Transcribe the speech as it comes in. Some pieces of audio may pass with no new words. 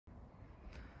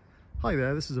Hi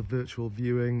there, this is a virtual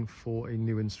viewing for a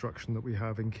new instruction that we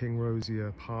have in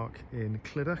Kingrosia Park in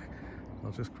Clydach.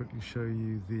 I'll just quickly show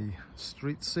you the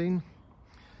street scene.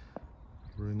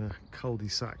 We're in a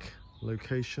cul-de-sac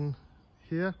location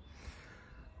here.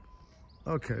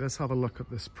 Okay, let's have a look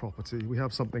at this property. We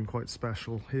have something quite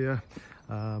special here.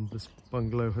 This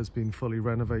bungalow has been fully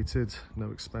renovated,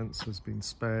 no expense has been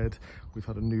spared. We've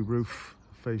had a new roof,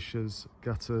 fascias,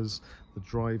 gutters. The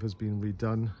drive has been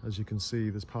redone. As you can see,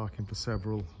 there's parking for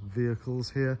several vehicles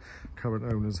here. Current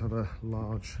owners have a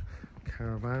large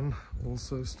caravan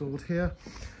also stored here.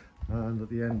 And at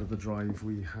the end of the drive,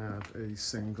 we have a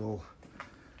single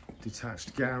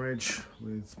detached garage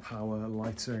with power,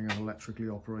 lighting and electrically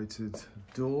operated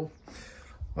door.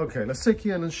 Okay, let's take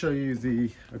you in and show you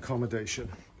the accommodation.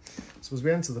 So as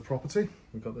we enter the property,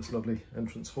 we've got this lovely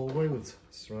entrance hallway with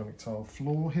ceramic tile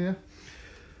floor here.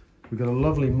 We've got a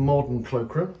lovely modern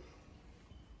cloakroom.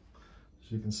 As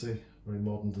you can see, very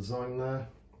modern design there.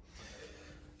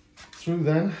 Through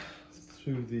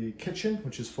the kitchen,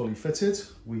 which is fully fitted,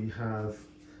 we have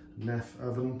Neff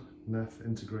oven, Neff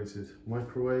integrated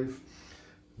microwave.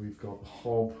 We've got the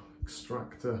hob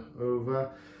extractor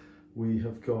over. We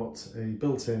have got a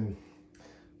built-in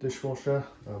dishwasher,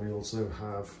 and we also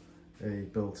have a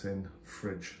built-in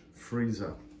fridge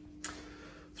freezer.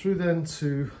 Through then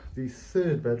to the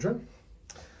third bedroom.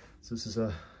 So this is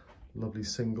a lovely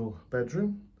single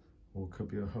bedroom, or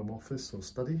could be a home office or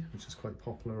study, which is quite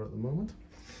popular at the moment.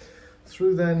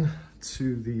 Through then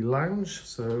to the lounge,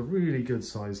 so a really good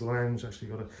sized lounge, actually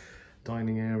got a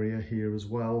dining area here as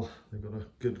well. They've got a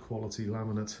good quality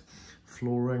laminate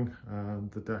flooring,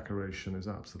 and the decoration is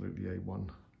absolutely A1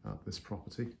 at this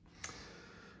property.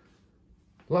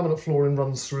 Laminate flooring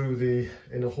runs through the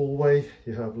inner hallway.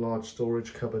 You have large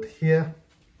storage cupboard here,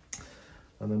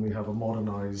 and then we have a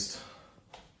modernized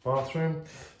bathroom.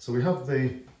 So we have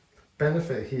the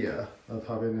benefit here of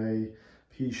having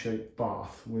a P-shaped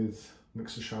bath with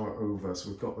mixer shower over, so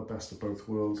we've got the best of both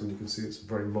worlds, and you can see it's a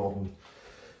very modern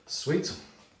suite.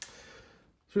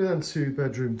 Through then to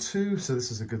bedroom 2, so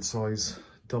this is a good size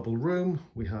double room.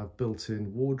 We have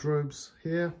built-in wardrobes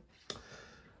here,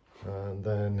 and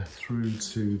then through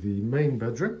to the main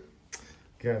bedroom.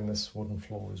 Again, this wooden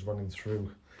floor is running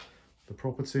through the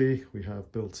property. We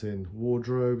have built-in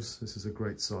wardrobes. This is a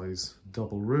great size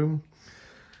double room.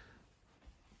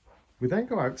 We then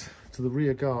go out to the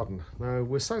rear garden. Now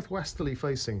we're southwesterly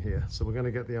facing here, so we're going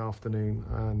to get the afternoon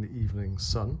and the evening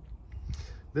sun.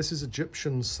 This is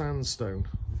Egyptian sandstone,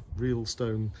 real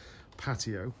stone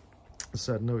patio. As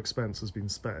I said, no expense has been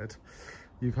spared.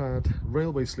 You've had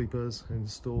railway sleepers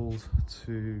installed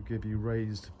to give you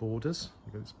raised borders.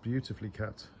 You've got this beautifully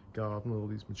kept garden with all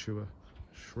these mature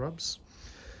shrubs.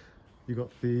 You've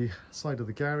got the side of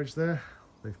the garage there.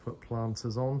 They've put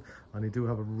planters on, and they do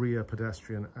have a rear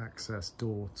pedestrian access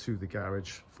door to the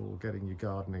garage for getting your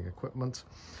gardening equipment.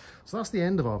 So that's the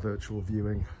end of our virtual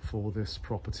viewing for this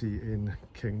property in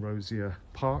Kingrosia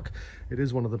Park. It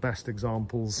is one of the best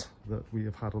examples that we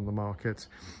have had on the market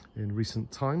in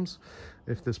recent times.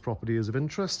 If this property is of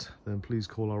interest, then please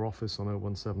call our office on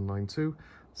 01792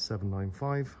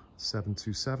 795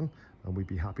 727, and we'd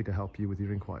be happy to help you with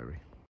your inquiry.